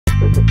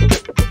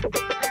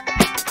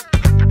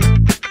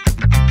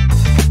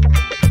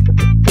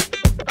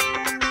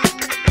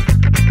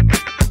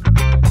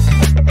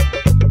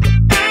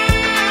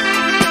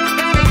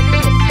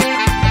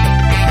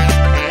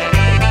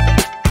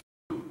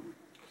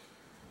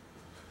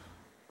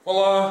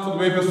Olá, tudo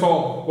bem,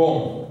 pessoal?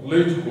 Bom,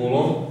 Lei de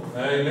Coulomb,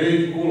 e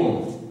Lei de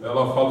Coulomb,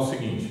 ela fala o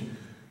seguinte,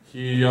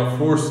 que a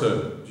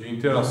força de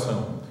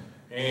interação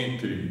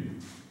entre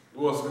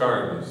duas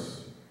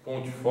cargas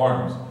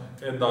pontiformes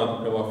é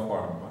dada pela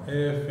fórmula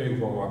F é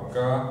igual a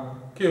K,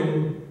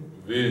 Q1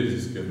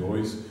 vezes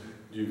Q2,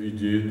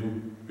 dividido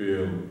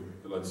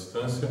pela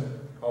distância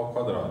ao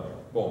quadrado.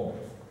 Bom,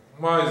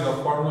 mas a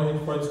fórmula a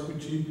gente vai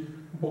discutir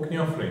um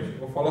pouquinho à frente.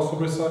 Vou falar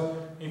sobre essa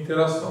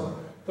interação.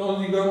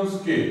 Então, digamos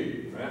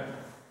que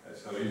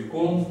essa é a lei de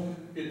Coulomb,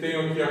 e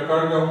tenho aqui a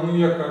carga 1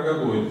 e a carga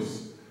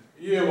 2.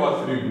 E eu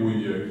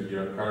atribuí aqui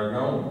a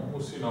carga 1 o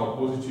sinal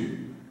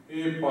positivo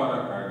e para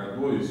a carga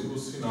 2 o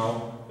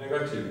sinal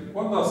negativo.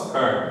 Quando as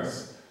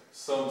cargas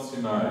são de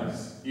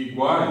sinais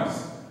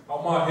iguais, há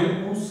uma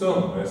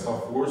repulsão. Essa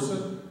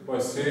força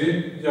vai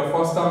ser de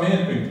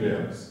afastamento entre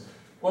elas.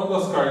 Quando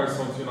as cargas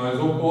são de sinais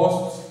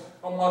opostos,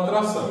 há uma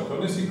atração. Então,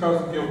 nesse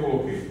caso aqui eu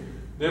coloquei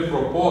de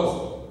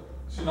propósito,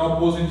 sinal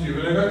positivo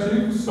e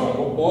negativo são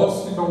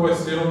opostos, então vai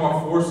ser uma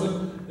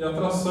força de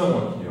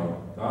atração aqui,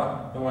 ó,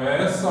 tá? Então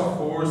é essa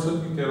força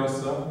de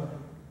interação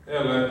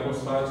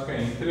eletrostática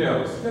entre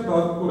elas, que é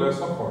dada por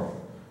essa forma.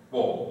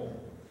 Bom,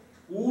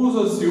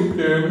 usa-se o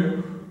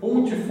termo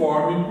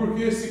pontiforme,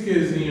 porque esse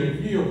Qzinho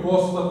aqui eu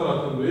posso estar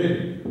tratando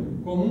ele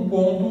como um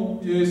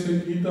ponto e esse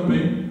aqui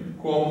também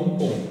como um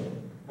ponto.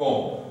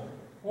 Bom,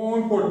 o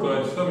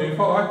importante também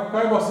falar que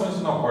cai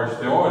bastante na parte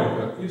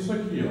teórica, isso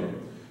aqui,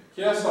 ó,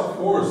 que essa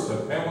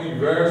força é o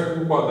inverso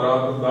do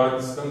quadrado da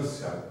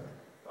distância.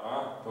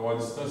 Tá? Então a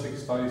distância que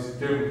está, esse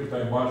termo que está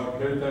embaixo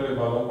aqui, ele está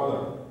elevado ao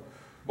quadrado.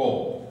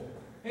 Bom,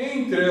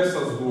 entre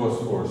essas duas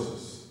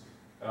forças,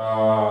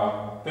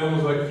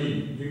 temos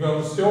aqui,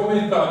 digamos, se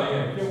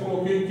aumentarem aqui, eu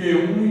coloquei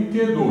Q1 e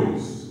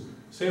Q2,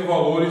 sem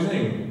valores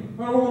nenhum.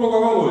 Agora eu vou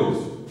colocar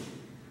valores.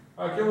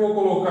 Aqui eu vou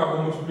colocar,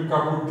 vou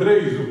multiplicar por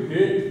 3 o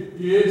Q,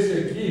 e esse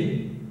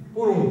aqui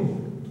por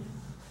 1.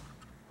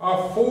 A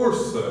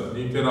força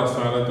de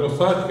interação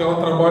eletrostática, ela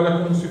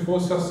trabalha como se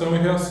fosse ação e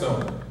reação.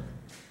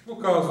 No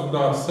caso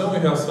da ação e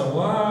reação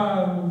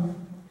lá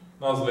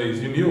nas leis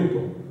de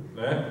Newton,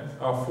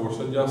 a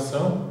força de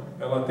ação,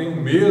 ela tem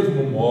o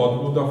mesmo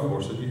módulo da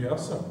força de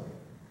reação,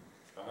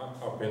 tá?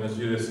 Apenas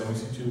direção em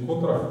sentido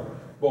contrário.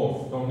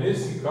 Bom, então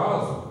nesse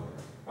caso,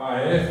 a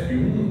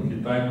F1 que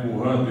está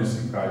empurrando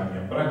esse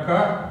carinha para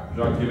cá,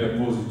 já que ele é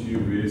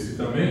positivo e esse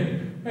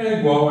também, é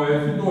igual a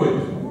F2.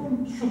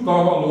 Vamos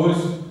chutar valores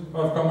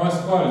para ficar mais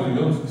claro,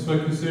 digamos que isso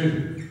aqui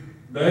seja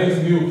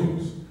 10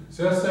 newtons.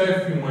 Se essa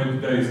F1 é de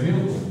 10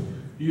 newtons,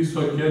 isso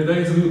aqui é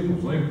 10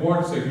 newtons. Não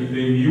importa se aqui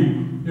tem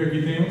 1000 e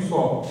aqui tem um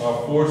só.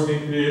 A força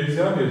entre eles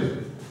é a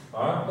mesma.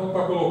 Tá? Então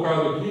está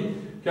colocado aqui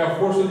que a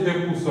força de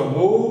repulsão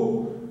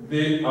ou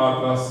de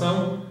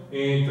atração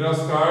entre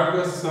as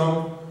cargas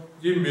são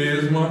de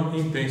mesma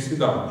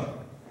intensidade.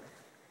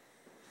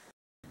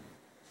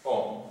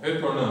 Bom,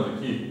 retornando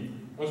aqui,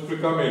 vamos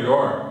explicar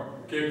melhor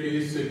o que é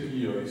isso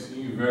aqui, ó, esse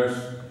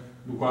inverso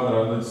do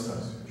quadrado da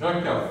distância.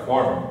 Já que a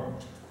forma,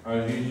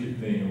 a gente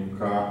tem o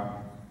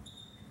K,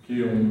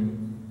 Q1,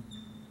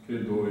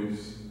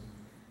 Q2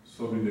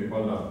 sobre D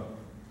quadrado.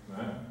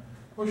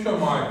 Vou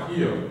chamar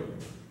aqui, ó,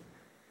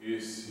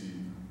 esse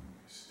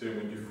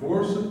termo de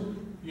força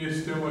e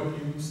esse termo aqui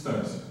de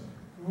distância.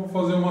 Eu vou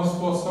fazer uma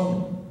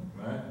situação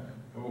 1.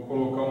 Eu vou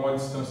colocar uma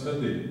distância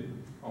D.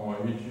 Bom,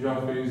 a gente já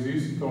fez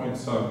isso, então a gente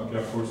sabe que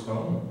a força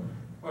 1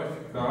 vai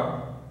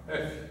ficar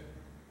F,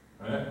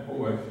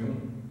 ou F1.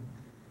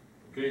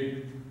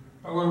 Ok?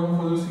 Agora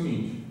vamos fazer o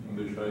seguinte,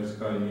 vamos deixar esse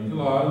carinha de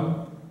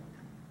lado,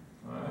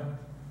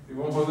 e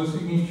vamos fazer o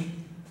seguinte,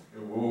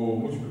 eu vou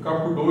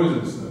multiplicar por 2 a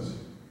distância.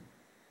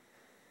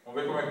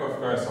 Vamos ver como é que vai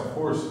ficar essa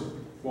força?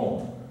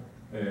 Bom,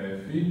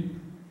 F2,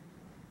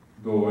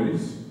 vou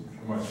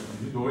chamar isso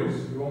aqui de 2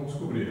 e vamos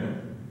descobrir,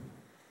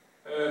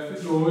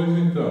 F2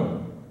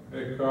 então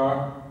é K,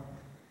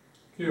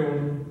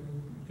 Q1,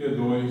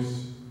 Q2,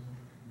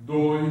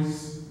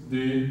 2D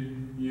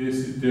e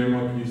esse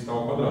termo aqui está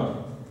ao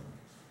quadrado.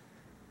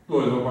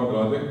 2 ao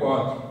quadrado é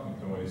 4,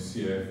 então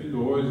esse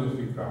F2 vai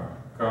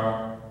ficar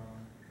K,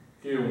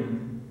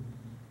 Q1,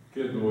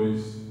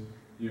 Q2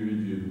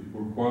 dividido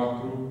por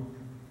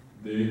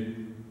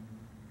 4D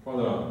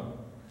quadrado.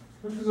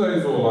 Se eu quiser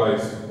isolar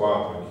esse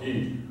 4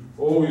 aqui,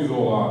 ou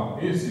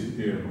isolar esse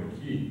termo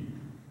aqui,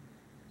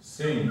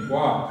 sem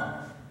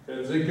 4,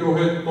 quer dizer que eu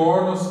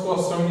retorno à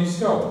situação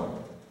inicial.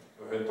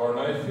 Eu retorno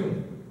a F1.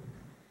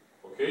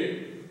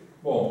 Ok?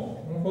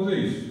 Bom, vamos fazer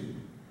isso.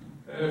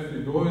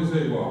 F2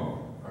 é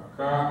igual a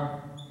K,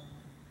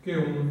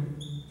 Q1,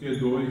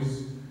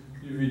 Q2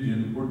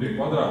 dividido por D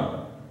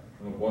quadrado.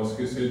 Eu não posso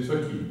esquecer disso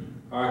aqui.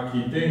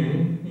 Aqui tem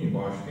 1 e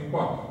embaixo tem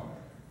 4.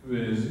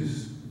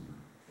 Vezes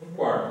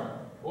 1/4.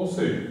 Ou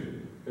seja,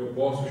 eu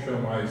posso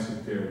chamar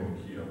esse termo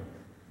aqui, ó,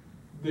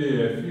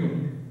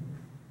 dF1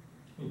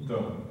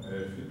 Então,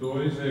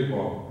 F2 é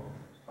igual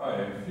a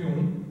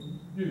F1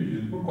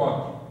 dividido por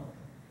 4.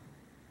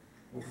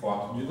 O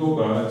fato de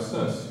dobrar a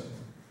distância.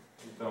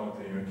 Então, eu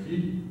tenho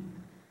aqui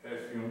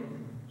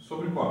F1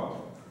 sobre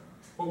 4.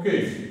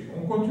 Ok,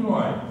 vamos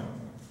continuar.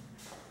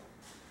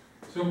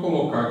 Se eu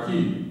colocar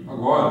aqui,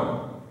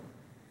 agora,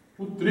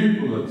 o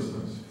triplo da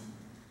distância.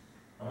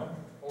 Tá?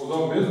 Vou usar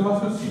o mesmo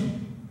raciocínio.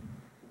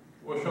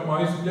 Vou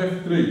chamar isso de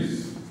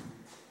F3.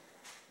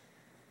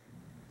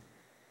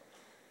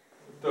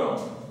 Então,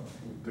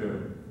 vou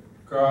ter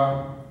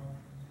K,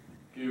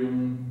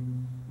 Q1,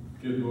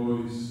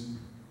 Q2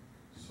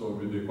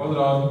 sobre D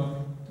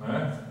quadrado.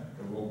 Né?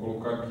 Eu vou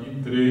colocar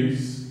aqui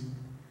 3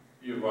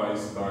 e vai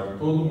estar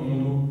todo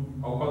mundo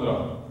ao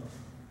quadrado.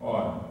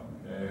 Olha,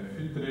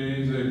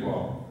 F3 é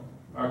igual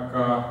a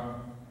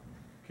K,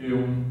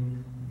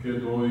 Q1,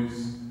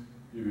 Q2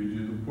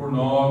 dividido por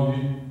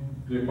 9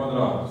 D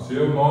quadrado. Se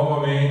eu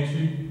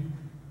novamente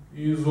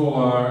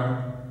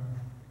isolar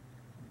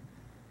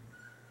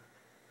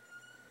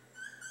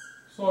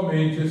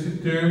somente esse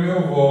termo,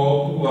 eu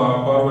volto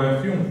lá para o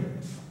F1.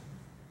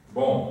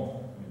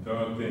 Bom, então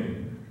eu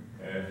tenho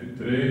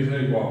F3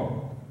 é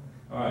igual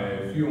a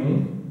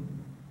F1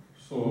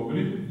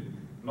 sobre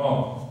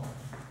 9.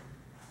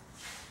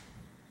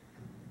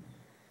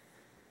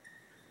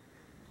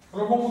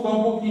 Agora vamos mudar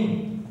um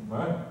pouquinho,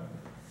 né?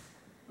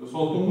 Eu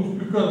só estou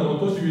multiplicando, não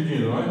estou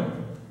dividindo, né?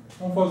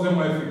 Vamos fazer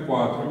uma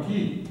F4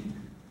 aqui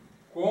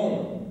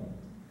com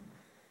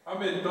a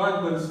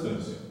metade da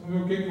distância.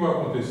 Vamos ver o que vai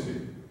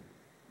acontecer.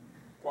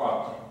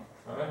 4.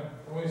 Né?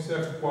 Então esse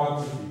F4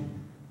 aqui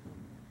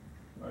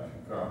vai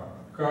ficar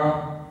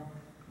K,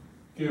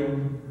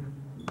 Q1,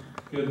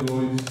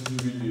 Q2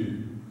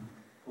 dividido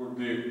por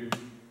D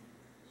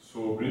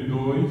sobre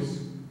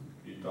 2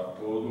 e está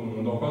todo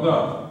mundo ao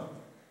quadrado.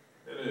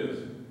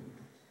 Beleza.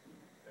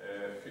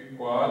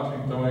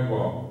 F4 então é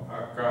igual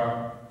a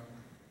K,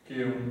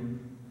 Q1,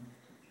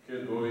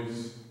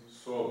 Q2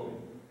 sobre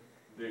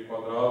D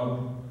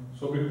quadrado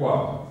sobre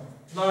 4.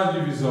 Na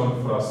divisão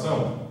de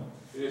fração,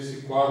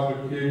 esse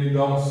 4 aqui ele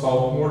dá um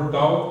salto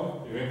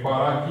mortal e vem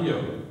parar aqui,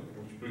 ó,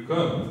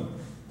 multiplicando.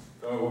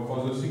 Então eu vou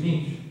fazer o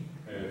seguinte: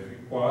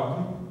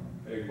 F4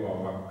 é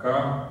igual a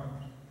K,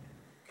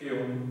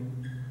 Q1,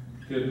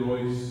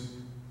 Q2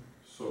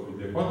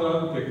 sobre D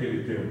quadrado, que é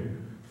aquele termo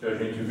que a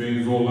gente vem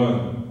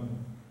isolando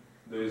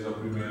desde a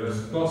primeira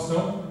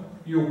situação,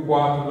 e o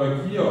 4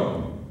 daqui,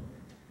 ó,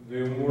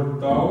 deu um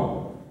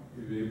mortal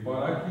e veio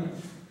parar aqui.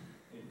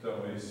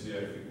 Então esse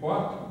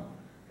F4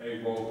 é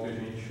igual ao que a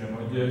gente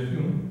chama de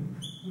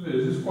F1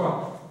 vezes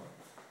 4.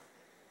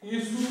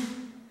 Isso,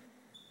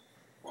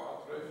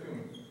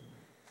 4F1,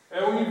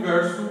 é o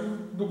inverso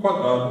do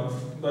quadrado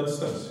da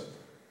distância.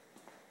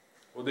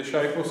 Vou deixar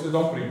aí para você dar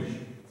um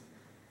print.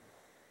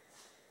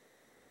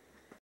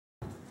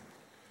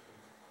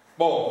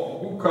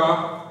 Bom, o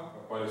K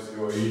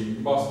apareceu aí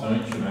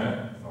bastante,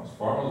 né, nas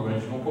formas, mas a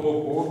gente não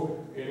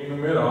colocou ele em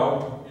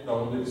numeral e da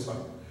onde ele sai.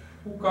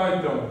 O K,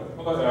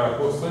 então, é a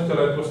constante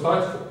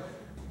eletrostática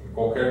em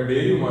qualquer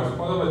meio, mas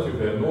quando ela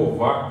estiver no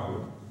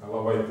vácuo,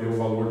 ela vai ter o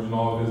valor de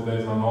 9 vezes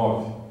 10 na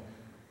 9.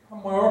 A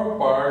maior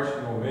parte,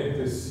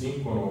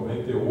 95 a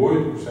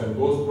 98%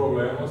 dos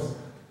problemas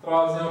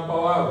trazem a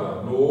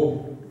palavra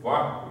no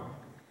vácuo.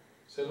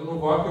 Sendo no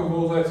vácuo, eu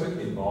vou usar isso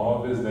aqui,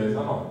 9 vezes 10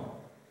 na 9.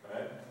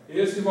 Né?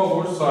 Esse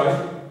valor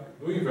sai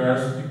do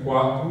inverso de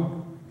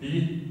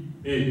 4πe.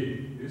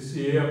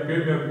 Esse E é a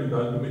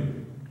permeabilidade do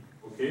meio.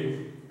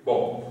 Ok?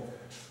 Bom,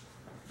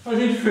 a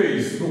gente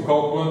fez no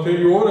cálculo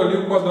anterior ali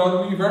o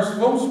quadrado do inverso.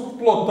 Vamos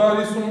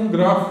plotar isso num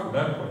gráfico,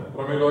 né,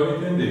 para melhor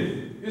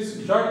entender.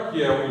 Esse, já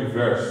que é o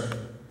inverso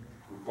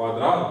do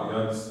quadrado e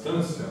a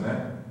distância,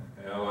 né,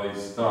 ela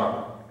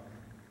está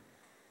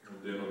no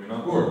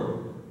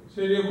denominador,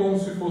 seria como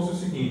se fosse o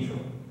seguinte,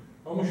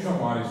 ó, vamos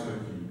chamar isso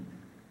aqui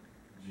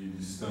de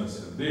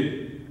distância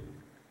D.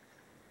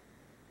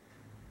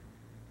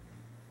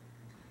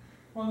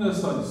 Quando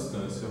essa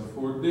distância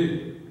for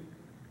D,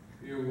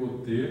 eu vou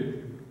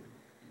ter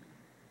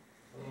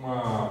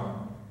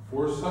uma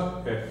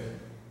força F.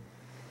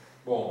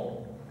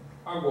 Bom,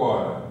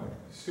 agora,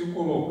 se eu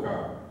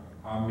colocar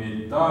a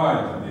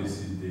metade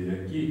desse D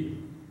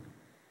aqui,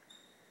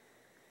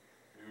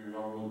 eu já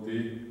vou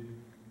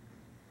ter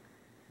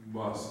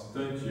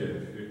bastante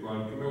F. É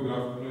claro que o meu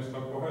gráfico não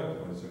está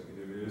correto, mas isso aqui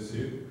deveria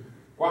ser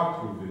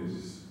 4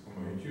 vezes,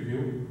 como a gente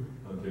viu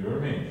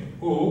anteriormente.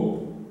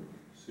 Ou,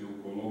 se eu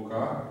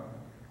colocar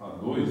a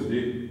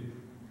 2D,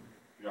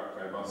 já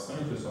cai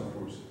bastante essa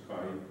força,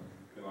 cai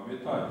pela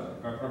metade.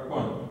 Cai para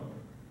quanto?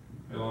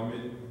 Pela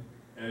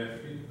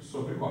F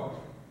sobre 4.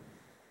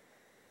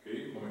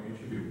 Ok? Como a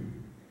gente viu.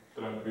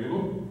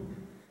 Tranquilo?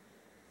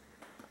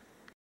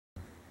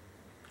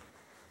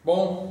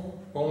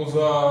 Bom, vamos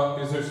a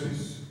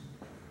exercícios.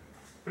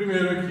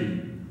 Primeiro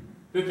aqui.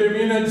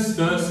 Determine a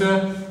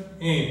distância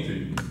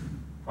entre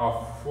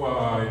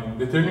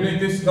determine a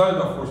intensidade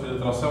da força de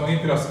atração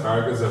entre as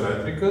cargas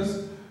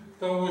elétricas.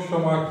 Então eu vou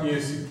chamar aqui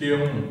esse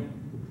Q1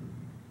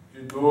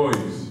 de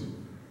 2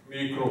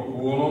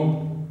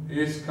 microcoulomb.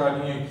 Esse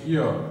carinha aqui,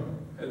 ó,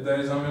 é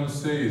 10 a menos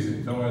 6,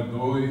 então é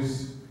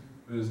 2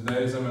 vezes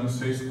 10 a menos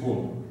 6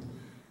 coulomb.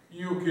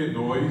 E o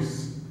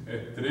Q2 é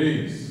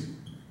 3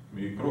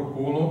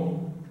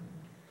 microcoulomb.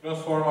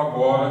 Transforma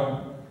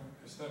agora,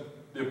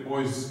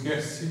 depois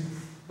esquece,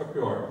 fica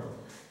pior.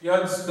 E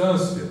a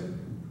distância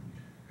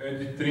é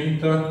de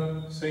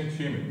 30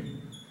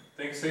 centímetros.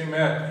 Tem que ser em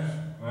metros,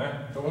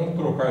 né? Então vamos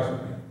trocar isso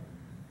aqui.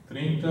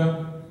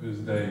 30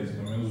 vezes 10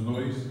 a menos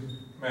 2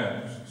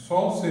 metros.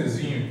 Só o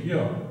Czinho aqui,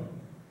 ó,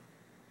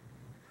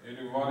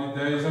 ele vale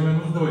 10 a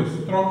menos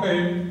 2. Troca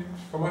ele,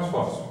 fica mais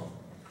fácil.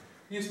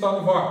 E está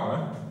no vácuo,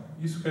 né?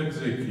 Isso quer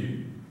dizer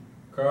que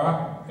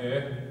K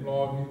é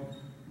 9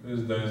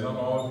 vezes 10 a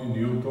 9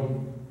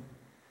 newton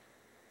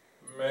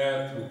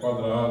metro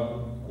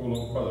quadrado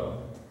coulomb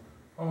quadrado.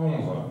 Então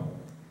vamos lá.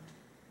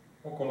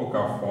 Vou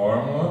colocar a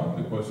fórmula,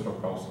 depois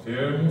trocar os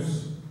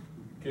termos.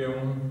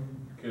 Q1,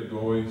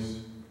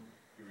 Q2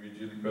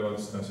 dividido pela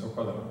distância ao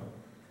quadrado.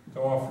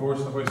 Então a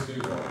força vai ser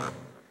igual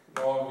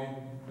a 9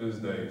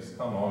 vezes 10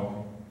 a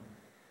 9.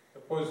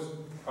 Depois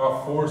a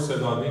força é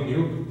dada em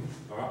newton,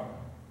 tá?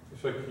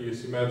 Isso aqui,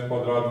 esse metro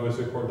quadrado vai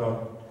ser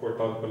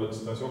cortado pela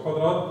distância ao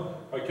quadrado.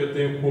 Aqui eu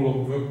tenho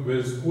coulomb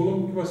vezes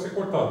coulomb, que vai ser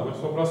cortado, vai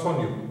sobrar só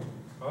newton.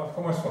 Tá?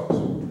 Fica mais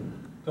fácil.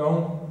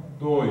 Então,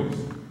 2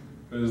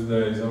 vezes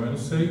 10 a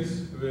menos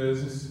 6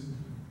 vezes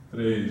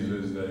 3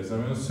 vezes 10 a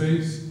menos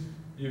 6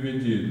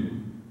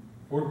 dividido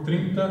por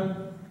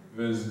 30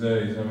 vezes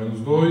 10 a menos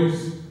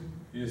 2.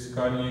 E esse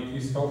carinha aqui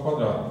está ao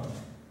quadrado.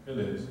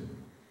 Beleza.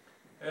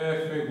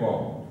 F é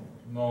igual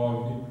a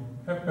 9.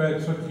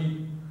 Repete isso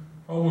aqui.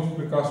 Vamos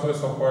multiplicar só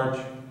essa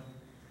parte.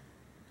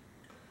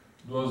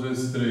 2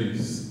 vezes 3,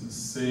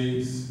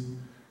 6.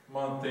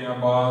 Mantém a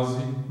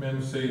base.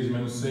 Menos 6,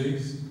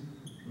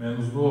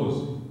 menos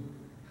 12.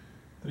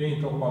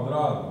 30 ao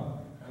quadrado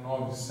é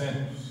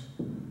 900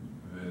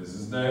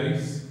 vezes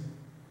 10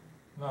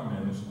 na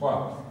menos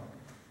 4.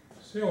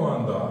 Se eu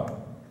andar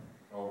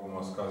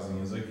algumas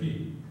casinhas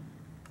aqui,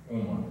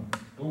 1,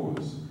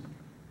 2,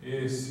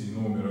 esse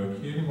número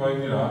aqui ele vai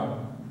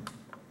virar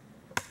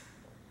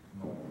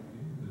 9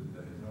 vezes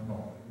 10 a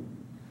 9.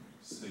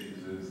 6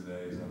 vezes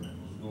 10 a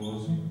menos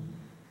 12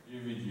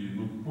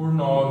 dividido por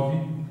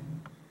 9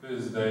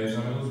 vezes 10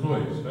 a menos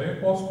 2. Aí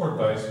eu posso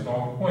cortar esse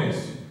 9 com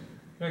esse.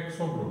 O que é que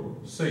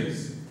sobrou?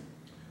 6.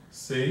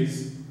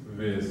 6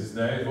 vezes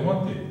 10, vou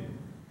manter.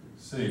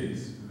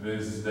 6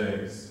 vezes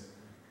 10,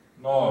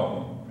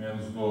 9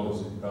 menos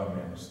 12 dá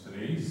menos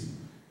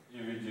 3.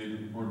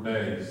 Dividido por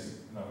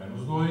 10 dá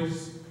menos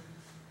 2.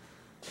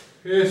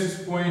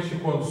 Esse expoente,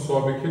 quando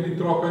sobe aqui, ele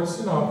troca de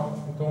sinal.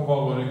 Então o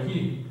valor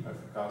aqui vai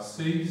ficar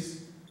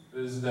 6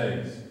 vezes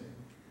 10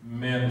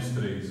 menos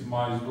 3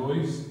 mais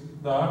 2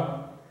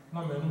 dá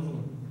na menos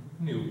 1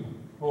 newton,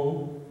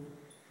 ou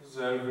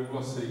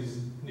 0,6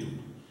 newtons.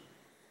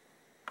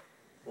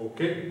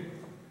 Ok?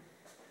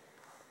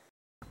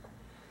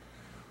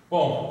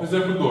 Bom,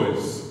 exemplo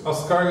 2.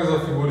 As cargas da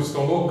figura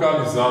estão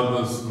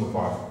localizadas no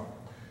vácuo.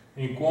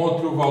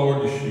 Encontre o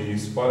valor de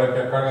x para que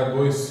a carga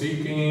 2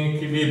 fique em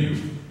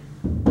equilíbrio.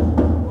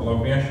 Lá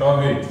vem a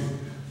chave aí.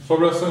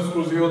 Sobre a ação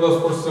exclusiva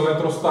das forças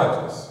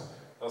eletrostáticas.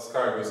 As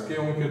cargas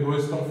Q1 e Q2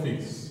 estão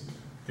fixas.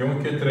 Q1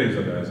 e Q3,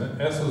 aliás, né?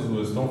 Essas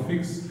duas estão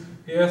fixas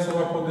e essa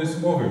vai poder se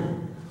mover.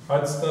 A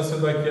distância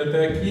daqui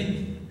até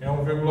aqui é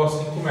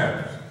 1,5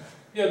 metros.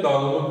 E é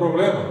dado no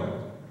problema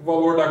o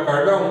valor da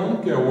carga 1,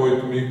 que é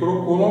 8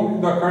 microcoulomb,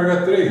 e da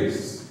carga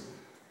 3,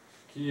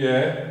 que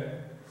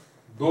é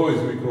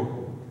 2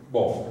 microcoulomb.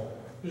 Bom,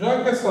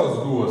 já que essas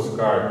duas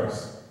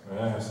cargas,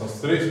 né,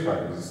 essas três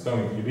cargas estão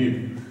em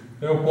equilíbrio,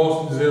 eu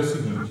posso dizer o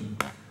seguinte,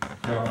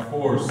 que a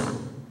força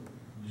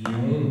de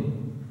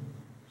 1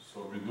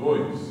 sobre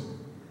 2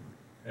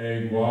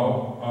 é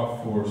igual à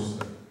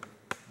força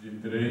de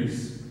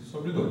 3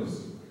 sobre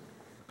 2.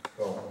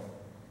 Então,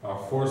 a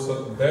força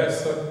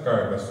dessa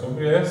carga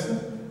sobre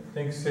essa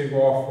tem que ser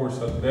igual à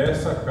força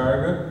dessa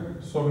carga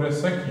sobre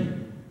essa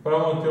aqui, para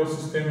manter o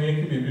sistema em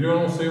equilíbrio. Eu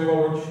não sei o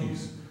valor de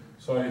x,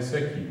 só esse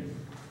aqui.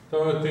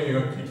 Então eu tenho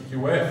aqui que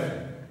o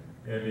F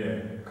ele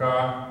é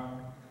K,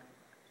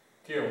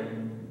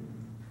 Q1,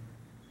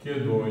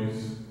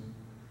 Q2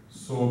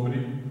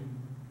 sobre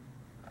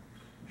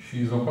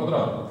x ao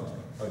quadrado.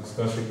 A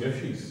distância aqui é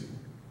x.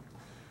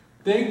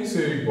 Tem que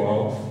ser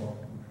igual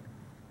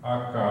a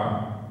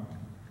K,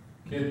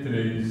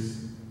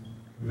 Q3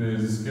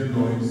 vezes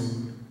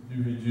Q2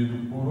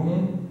 dividido por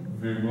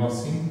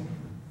 1,5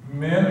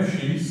 menos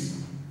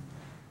x.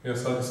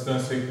 Essa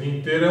distância aqui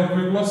inteira é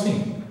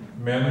 1,5.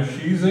 Menos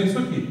x é isso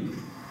aqui.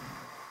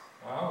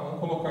 Tá? Vamos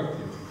colocar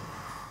aqui.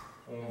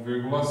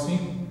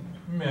 1,5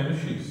 menos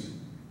x.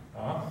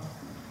 Tá?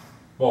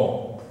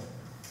 Bom,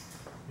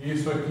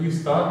 isso aqui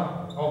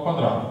está ao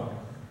quadrado.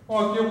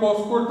 Bom, aqui eu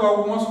posso cortar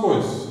algumas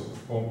coisas,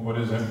 como por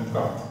exemplo o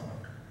K.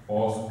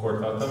 Posso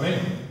cortar também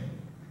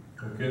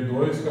o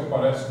Q2 que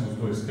aparece nos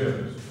dois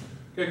termos.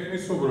 O que é que me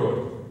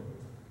sobrou?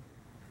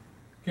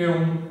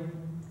 Q1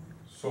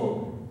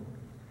 sobre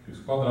x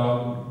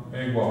quadrado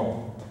é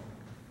igual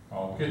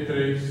ao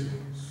Q3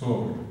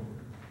 sobre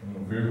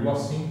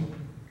 1,5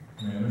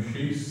 menos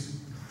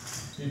x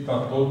e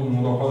está todo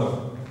mundo ao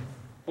quadrado.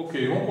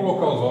 Ok, vamos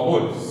colocar os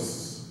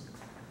valores.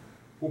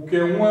 O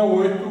Q1 é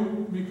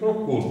 8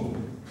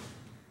 microcoulomb.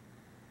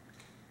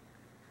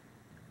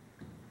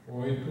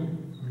 8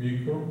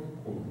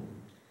 microcoulomb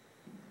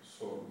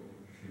sobre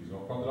x ao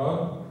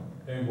quadrado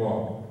é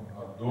igual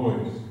a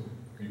 2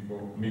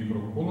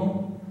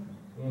 microcoulomb,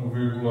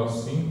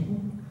 1,5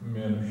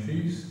 menos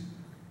x,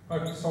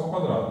 aqui só ao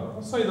quadrado.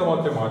 A saída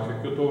matemática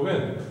que eu estou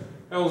vendo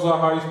é usar a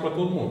raiz para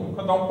todo mundo.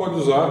 Cada um pode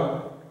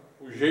usar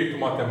o jeito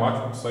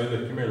matemático de sair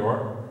daqui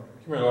melhor,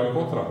 que melhor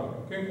encontrar.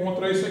 Quem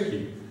encontra é esse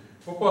aqui.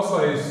 Vou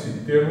passar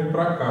esse termo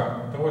para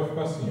cá, então vai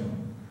ficar assim,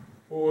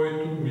 ó.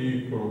 8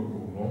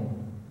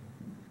 microcoulomb.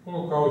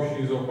 Vou colocar o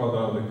x ao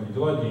quadrado aqui de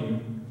ladinho.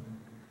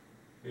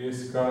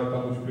 Esse cara está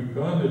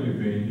multiplicando, ele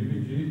vem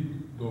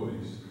dividir 2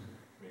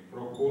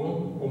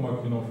 microcoulomb. Como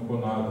aqui não ficou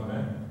nada,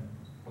 né?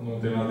 Não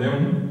tem nada, é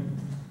 1.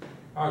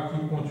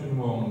 Aqui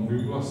continua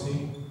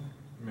 1,5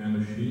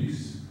 menos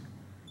x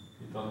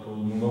e está todo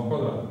mundo ao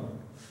quadrado.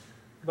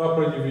 Dá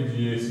para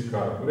dividir esse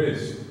cara por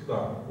esse?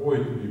 Dá.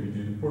 8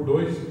 dividido por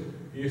 2.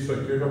 Isso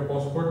aqui eu já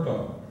posso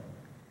cortar.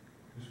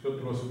 Isso que eu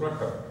trouxe para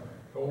cá.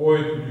 Então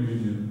 8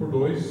 dividido por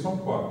 2 são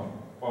 4.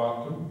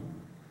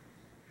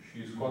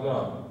 4x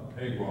quadrado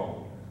é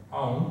igual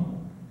a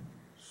 1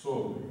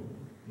 sobre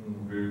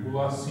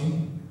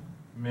 1,5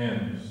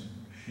 menos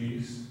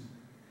x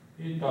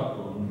e está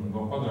todo mundo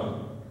ao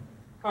quadrado.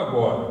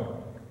 Agora,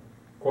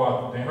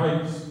 4 tem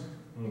raiz,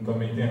 1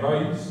 também tem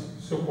raiz.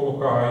 Se eu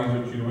colocar a raiz,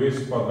 eu tiro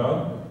esse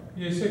quadrado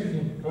e esse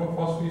aqui. Então eu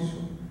faço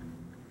isso.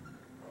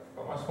 Vai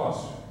ficar mais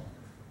fácil.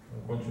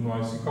 Vamos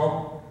continuar esse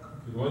cálculo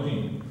aqui do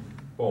ladinho.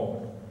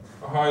 Bom,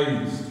 a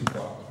raiz de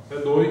 4 é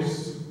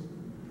 2.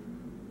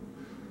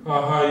 A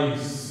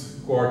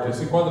raiz corta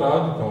esse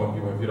quadrado, então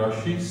aqui vai virar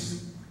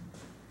x.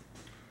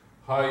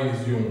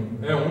 Raiz de 1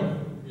 é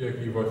 1, e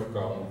aqui vai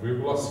ficar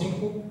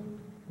 1,5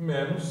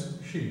 menos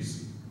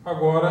x.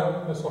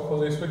 Agora é só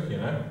fazer isso aqui,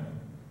 né?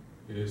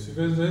 Esse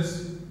vezes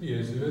esse e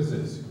esse vezes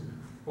esse.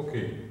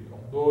 Ok, então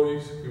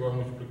 2 que vai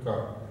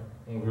multiplicar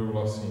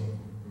 1,5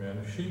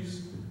 menos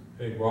x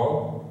é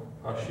igual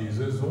a x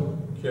vezes 1,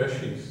 que é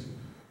x.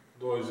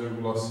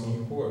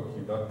 2,5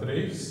 aqui dá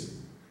 3.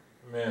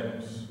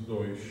 Menos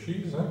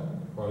 2x, né?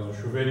 Faz o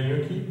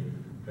chuveirinho aqui,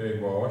 é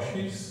igual a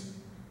x.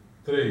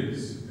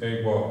 3 é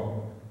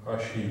igual a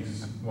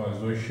x mais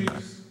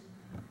 2x.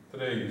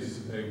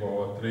 3 é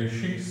igual a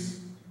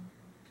 3x.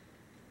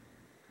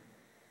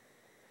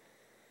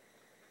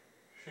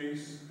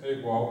 X é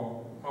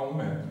igual a 1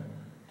 metro.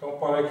 Então,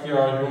 para que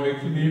haja um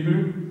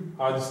equilíbrio,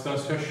 a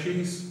distância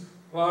x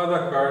lá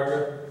da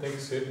carga tem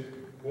que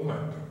ser 1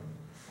 metro.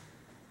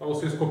 Para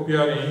vocês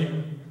copiarem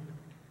aí,